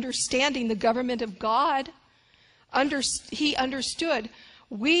man, understanding the government of God, he understood,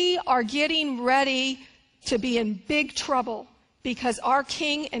 we are getting ready to be in big trouble because our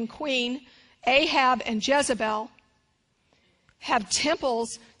king and queen, Ahab and Jezebel, have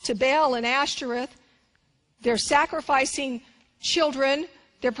temples to Baal and Ashtoreth. They're sacrificing children.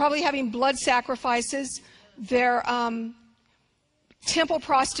 They're probably having blood sacrifices. They're temple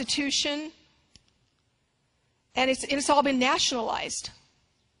prostitution, and it's all been nationalized.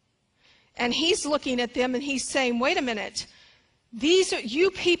 And he's looking at them and he's saying, wait a minute, you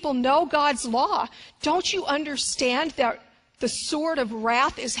people know God's law. Don't you understand that the sword of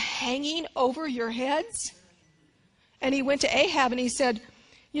wrath is hanging over your heads? And he went to Ahab and he said,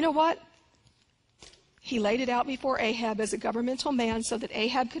 you know what? He laid it out before Ahab as a governmental man so that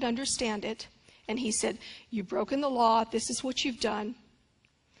Ahab could understand it. And he said, you've broken the law. This is what you've done.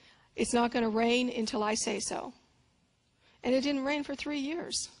 It's not going to rain until I say so. And it didn't rain for 3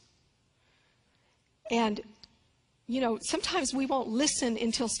 years. And, sometimes we won't listen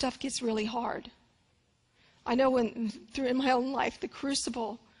until stuff gets really hard. I know in my own life, the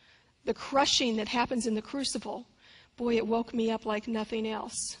crucible, the crushing that happens in the crucible, boy, it woke me up like nothing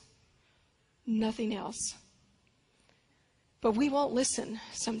else. Nothing else. But we won't listen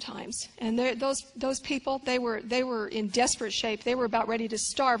sometimes. And those people, they were in desperate shape. They were about ready to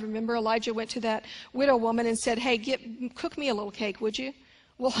starve. Remember, Elijah went to that widow woman and said, hey, cook me a little cake, would you?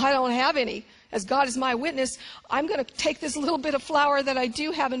 Well, I don't have any. As God is my witness, I'm going to take this little bit of flour that I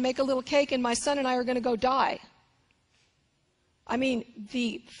do have and make a little cake, and my son and I are going to go die. I mean,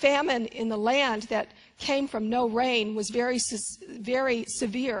 the famine in the land that came from no rain was very, very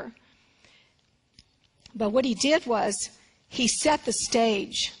severe. But what he did was, he set the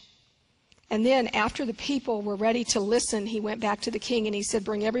stage. And then after the people were ready to listen, he went back to the king and he said,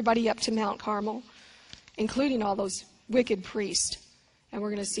 bring everybody up to Mount Carmel, including all those wicked priests, and we're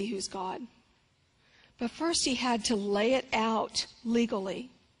going to see who's God. But first he had to lay it out legally.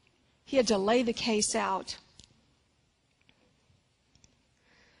 He had to lay the case out.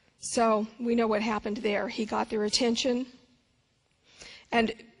 So we know what happened there. He got their attention.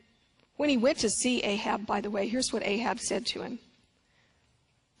 And when he went to see Ahab, by the way, here's what Ahab said to him.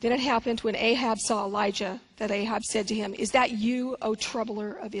 Then it happened when Ahab saw Elijah that Ahab said to him, is that you, O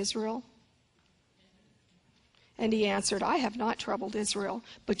troubler of Israel? And he answered, I have not troubled Israel,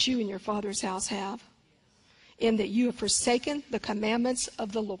 but you and your father's house have, in that you have forsaken the commandments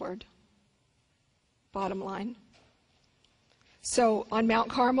of the Lord. Bottom line. So on Mount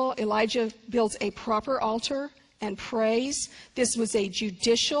Carmel, Elijah builds a proper altar and prays. This was a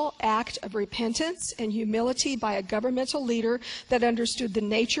judicial act of repentance and humility by a governmental leader that understood the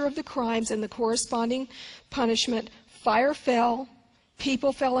nature of the crimes and the corresponding punishment. Fire fell,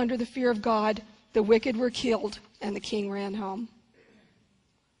 people fell under the fear of God, the wicked were killed, and the king ran home.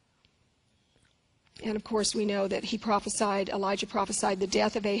 And of course we know that Elijah prophesied the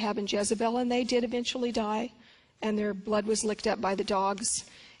death of Ahab and Jezebel, and they did eventually die, and their blood was licked up by the dogs.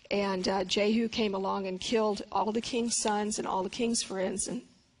 And Jehu came along and killed all the king's sons and all the king's friends, and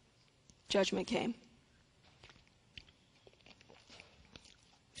judgment came.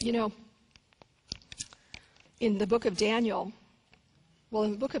 In the book of Daniel,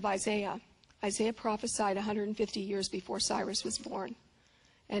 in the book of Isaiah prophesied 150 years before Cyrus was born.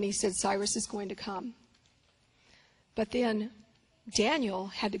 And he said Cyrus is going to come. But then Daniel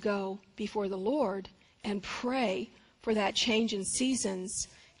had to go before the Lord and pray for that change in seasons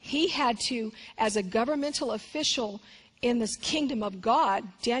He had to, as a governmental official in this kingdom of God,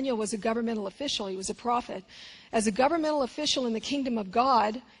 Daniel was a governmental official, he was a prophet. As a governmental official in the kingdom of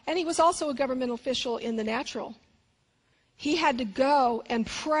God, and he was also a governmental official in the natural, he had to go and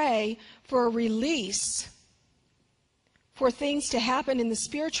pray for a release, for things to happen in the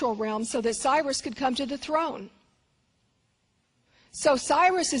spiritual realm so that Cyrus could come to the throne. So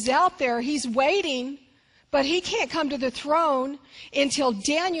Cyrus is out there, he's waiting, but he can't come to the throne until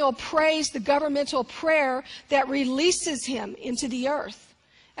Daniel prays the governmental prayer that releases him into the earth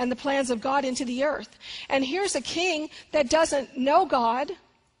and the plans of God into the earth. And here's a king that doesn't know God,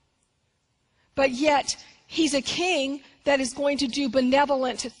 but yet he's a king that is going to do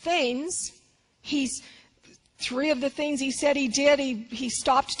benevolent things. Three of the things he said he did, he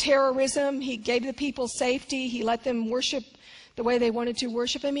stopped terrorism, he gave the people safety, he let them worship the way they wanted to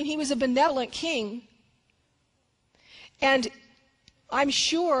worship. I mean, he was a benevolent king. And I'm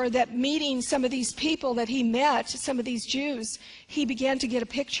sure that meeting some of these people that he met, some of these Jews, he began to get a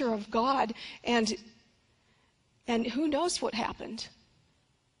picture of God. And who knows what happened?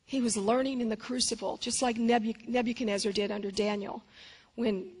 He was learning in the crucible, just like Nebuchadnezzar did under Daniel,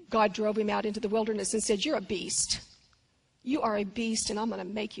 when God drove him out into the wilderness and said, "You're a beast. You are a beast, and I'm going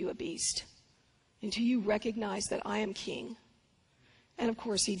to make you a beast until you recognize that I am king." And of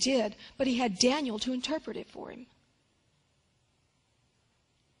course he did, but he had Daniel to interpret it for him.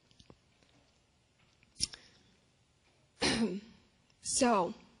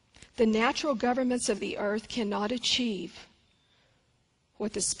 So, the natural governments of the earth cannot achieve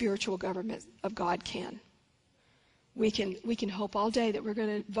what the spiritual government of God can. We can hope all day that we're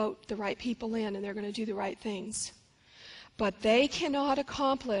going to vote the right people in and they're going to do the right things. But they cannot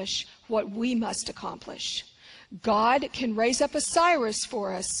accomplish what we must accomplish. God can raise up a Cyrus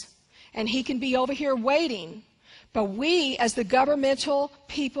for us, and he can be over here waiting. But we, as the governmental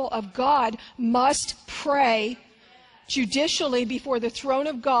people of God, must pray judicially before the throne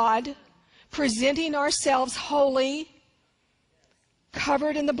of God, presenting ourselves holy,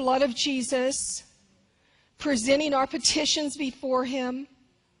 covered in the blood of Jesus, presenting our petitions before him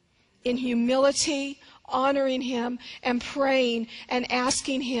in humility, honoring him, and praying and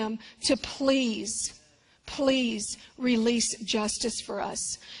asking him to please release justice for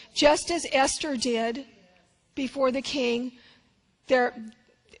us. Just as Esther did before the king.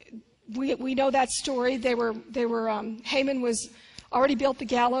 We know that story. Haman was already built the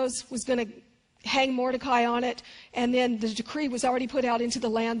gallows, was going to hang Mordecai on it, and then the decree was already put out into the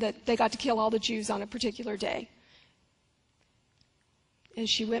land that they got to kill all the Jews on a particular day. And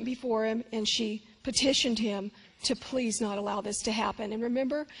she went before him and she petitioned him to please not allow this to happen. And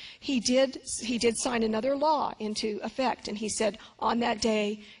remember, he did sign another law into effect, and he said, on that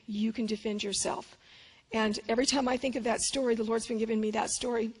day, you can defend yourself. And every time I think of that story, the Lord's been giving me that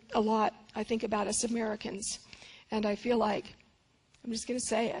story a lot. I think about us Americans, and I feel like, I'm just going to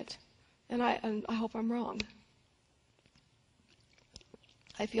say it, and I hope I'm wrong.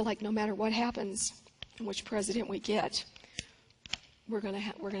 I feel like no matter what happens and which president we get, we're going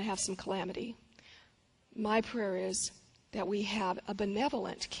to have some calamity. My prayer is that we have a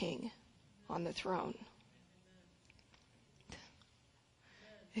benevolent king on the throne.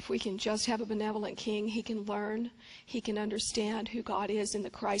 If we can just have a benevolent king, he can learn, he can understand who God is in the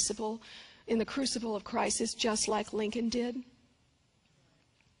crucible of crisis, just like Lincoln did.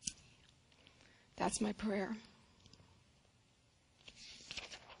 That's my prayer.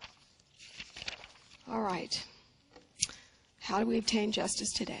 All right. How do we obtain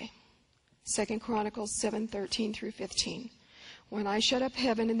justice today? 2 Chronicles 7:13 through 15. When I shut up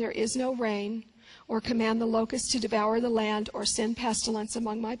heaven and there is no rain, or command the locusts to devour the land, or send pestilence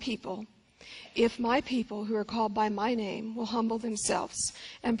among my people, if my people who are called by my name will humble themselves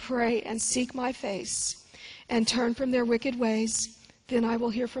and pray and seek my face and turn from their wicked ways, then I will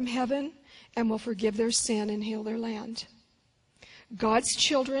hear from heaven and will forgive their sin and heal their land. God's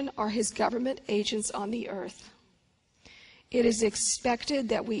children are his government agents on the earth. It is expected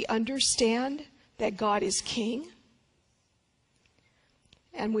that we understand that God is king,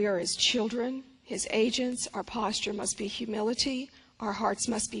 and we are his children, his agents. Our posture must be humility. Our hearts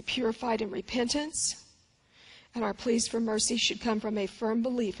must be purified in repentance. And our pleas for mercy should come from a firm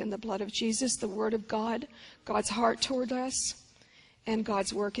belief in the blood of Jesus, the word of God, God's heart toward us, and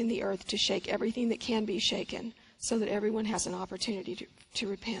God's work in the earth to shake everything that can be shaken so that everyone has an opportunity to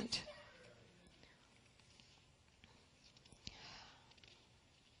repent.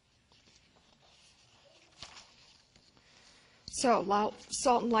 So,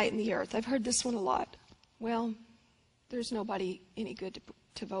 salt and light in the earth. I've heard this one a lot. Well, there's nobody any good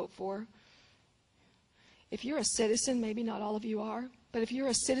to vote for. If you're a citizen, maybe not all of you are, but if you're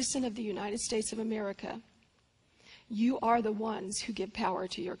a citizen of the United States of America, you are the ones who give power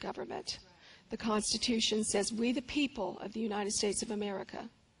to your government. The Constitution says, we the people of the United States of America.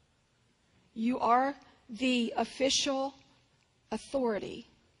 You are the official authority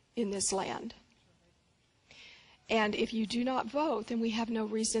in this land. And if you do not vote, then you have no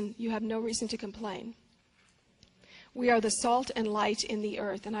reason to complain. We are the salt and light in the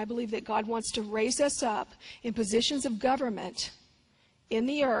earth, and I believe that God wants to raise us up in positions of government in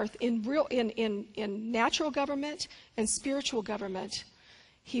the earth, in natural government and spiritual government.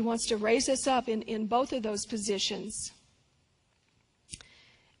 He wants to raise us up in both of those positions.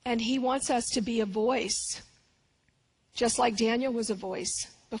 And he wants us to be a voice, just like Daniel was a voice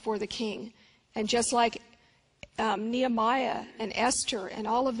before the king, and just like Nehemiah and Esther and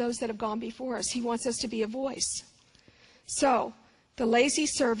all of those that have gone before us. He wants us to be a voice. So, the lazy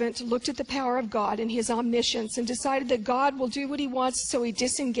servant looked at the power of God and his omniscience and decided that God will do what he wants, so he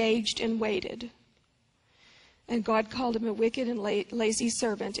disengaged and waited. And God called him a wicked and lazy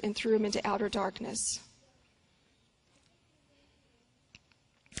servant and threw him into outer darkness.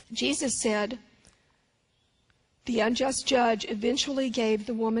 Jesus said, the unjust judge eventually gave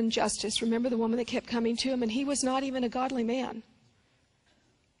the woman justice. Remember the woman that kept coming to him? And he was not even a godly man.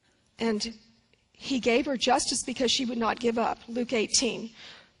 And he gave her justice because she would not give up. Luke 18.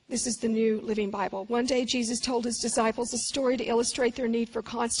 This is the New Living Bible. One day Jesus told his disciples a story to illustrate their need for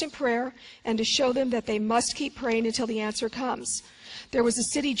constant prayer and to show them that they must keep praying until the answer comes. There was a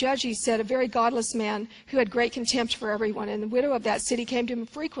city judge, he said, a very godless man who had great contempt for everyone, and the widow of that city came to him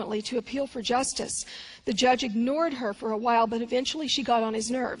frequently to appeal for justice. The judge ignored her for a while, but eventually she got on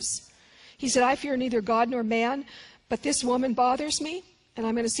his nerves. He said, I fear neither God nor man, but this woman bothers me, and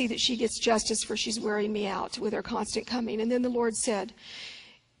I'm going to see that she gets justice, for she's wearing me out with her constant coming. And then the Lord said,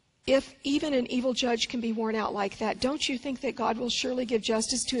 if even an evil judge can be worn out like that, don't you think that God will surely give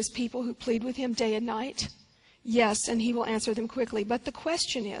justice to his people who plead with him day and night? Yes, and he will answer them quickly. But the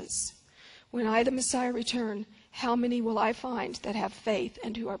question is, when I, the Messiah, return, how many will I find that have faith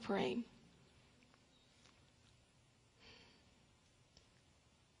and who are praying?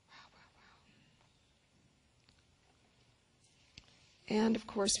 And, of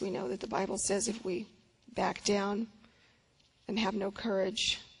course, we know that the Bible says if we back down and have no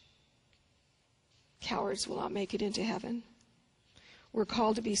courage, cowards will not make it into heaven. We're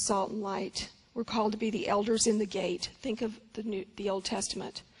called to be salt and light. We're called to be the elders in the gate. Think of the Old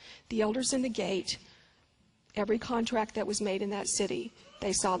Testament. The elders in the gate, every contract that was made in that city,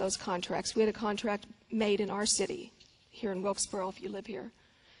 they saw those contracts. We had a contract made in our city, here in Wilkesboro, if you live here.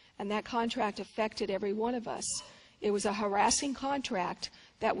 And that contract affected every one of us. It was a harassing contract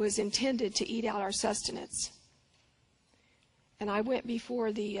that was intended to eat out our sustenance. And I went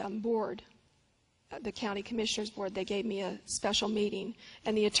before the board, the county commissioners board. They gave me a special meeting,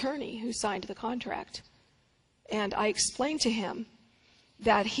 and the attorney who signed the contract. And I explained to him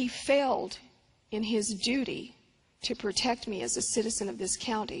that he failed in his duty to protect me as a citizen of this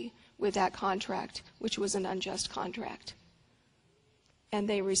county with that contract, which was an unjust contract. And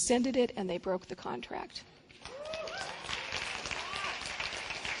they rescinded it, and they broke the contract.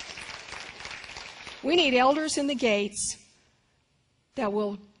 We need elders in the gates that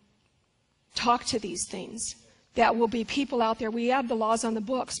will talk to these things, that will be people out there. We have the laws on the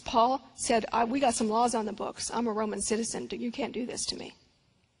books. Paul said, we got some laws on the books. I'm a Roman citizen. You can't do this to me.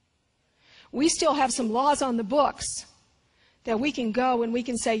 We still have some laws on the books that we can go and we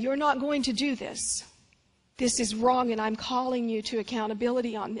can say, you're not going to do this. This is wrong, and I'm calling you to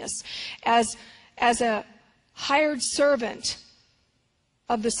accountability on this. As a hired servant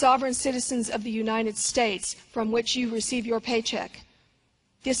of the sovereign citizens of the United States from which you receive your paycheck,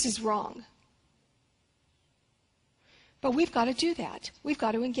 this is wrong. But we've got to do that. We've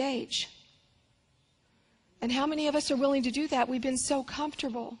got to engage. And how many of us are willing to do that? We've been so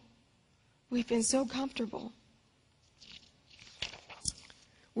comfortable. We've been so comfortable.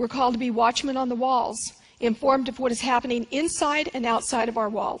 We're called to be watchmen on the walls, informed of what is happening inside and outside of our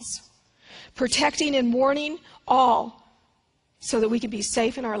walls, protecting and warning all so that we can be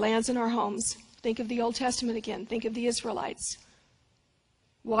safe in our lands and our homes. Think of the Old Testament again. Think of the Israelites.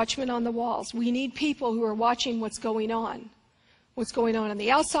 Watchmen on the walls. We need people who are watching what's going on. What's going on the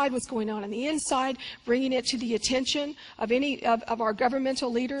outside, what's going on the inside, bringing it to the attention of any of our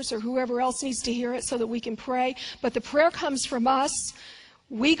governmental leaders or whoever else needs to hear it so that we can pray. But the prayer comes from us.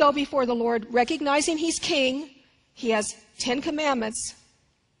 We go before the Lord recognizing He's King. He has 10 commandments.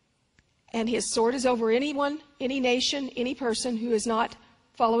 And His sword is over anyone, any nation, any person who is not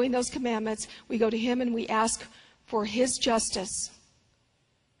following those commandments. We go to Him and we ask for His justice.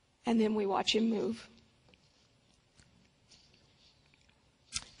 And then we watch Him move.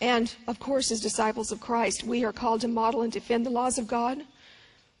 And, of course, as disciples of Christ, we are called to model and defend the laws of God,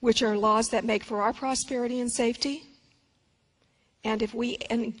 which are laws that make for our prosperity and safety. And if we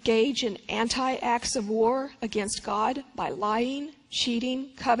engage in anti-acts of war against God by lying,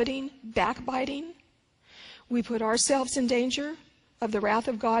 cheating, coveting, backbiting, we put ourselves in danger of the wrath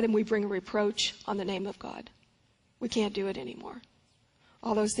of God, and we bring a reproach on the name of God. We can't do it anymore.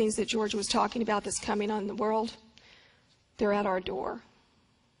 All those things that George was talking about that's coming on in the world, they're at our door.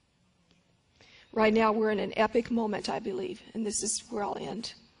 Right now we're in an epic moment, I believe, and this is where I'll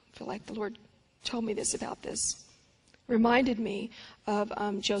end. I feel like the Lord told me this about this. Reminded me of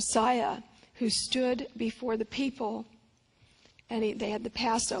Josiah, who stood before the people, and they had the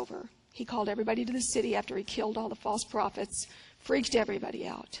Passover. He called everybody to the city after he killed all the false prophets, freaked everybody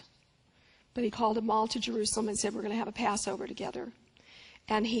out. But he called them all to Jerusalem and said, we're going to have a Passover together.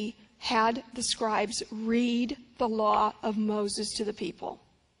 And he had the scribes read the law of Moses to the people.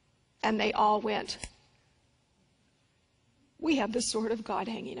 And they all went, we have the sword of God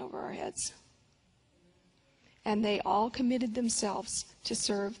hanging over our heads. And they all committed themselves to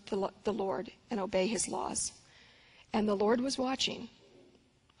serve the Lord and obey his laws. And the Lord was watching.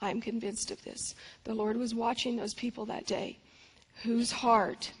 I'm convinced of this. The Lord was watching those people that day whose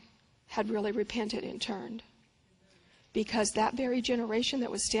heart had really repented and turned. Because that very generation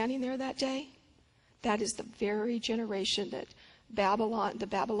that was standing there that day, that is the very generation that the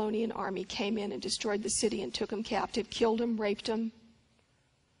Babylonian army came in and destroyed the city and took them captive, killed them, raped them.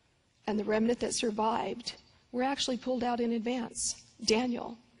 And the remnant that survived were actually pulled out in advance.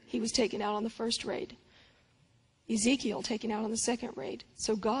 Daniel, he was taken out on the first raid. Ezekiel taken out on the second raid.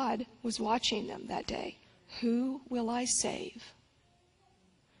 So God was watching them that day. Who will I save?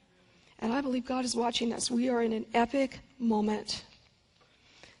 And I believe God is watching us. We are in an epic moment.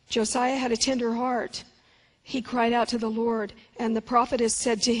 Josiah had a tender heart. He cried out to the Lord, and the prophetess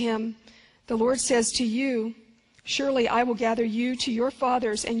said to him, the Lord says to you, surely I will gather you to your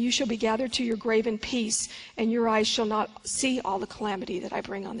fathers, and you shall be gathered to your grave in peace, and your eyes shall not see all the calamity that I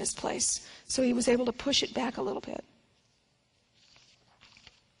bring on this place. So he was able to push it back a little bit.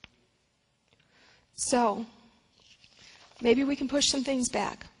 So, maybe we can push some things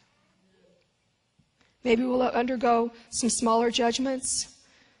back. Maybe we'll undergo some smaller judgments.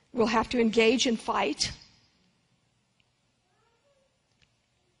 We'll have to engage and fight.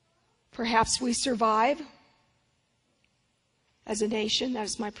 Perhaps we survive as a nation. That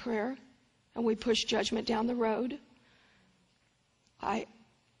is my prayer. And we push judgment down the road.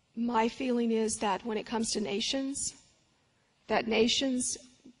 My feeling is that when it comes to nations, the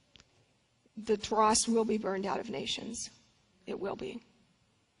dross will be burned out of nations. It will be.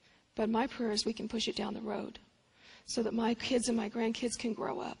 But my prayer is we can push it down the road so that my kids and my grandkids can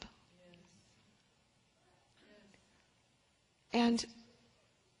grow up. And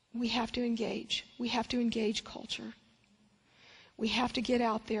we have to engage. We have to engage culture. We have to get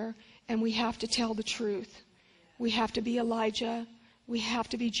out there and we have to tell the truth. We have to be Elijah. We have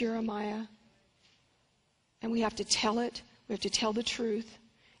to be Jeremiah. And we have to tell it. We have to tell the truth.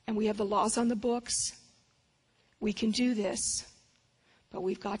 And we have the laws on the books. We can do this. But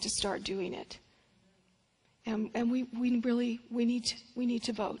we've got to start doing it. And we need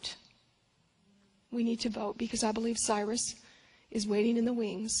to vote. We need to vote because I believe Cyrus is waiting in the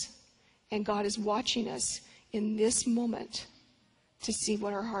wings, and God is watching us in this moment to see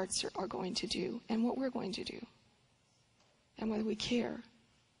what our hearts are going to do and what we're going to do and whether we care.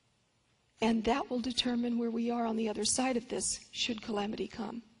 And that will determine where we are on the other side of this should calamity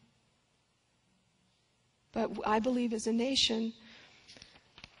come. But I believe as a nation,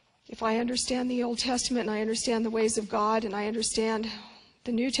 if I understand the Old Testament and I understand the ways of God and I understand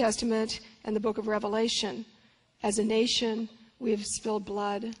the New Testament and the book of Revelation, as a nation, we have spilled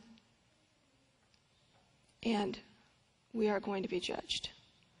blood and we are going to be judged.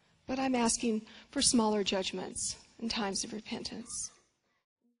 But I'm asking for smaller judgments and times of repentance.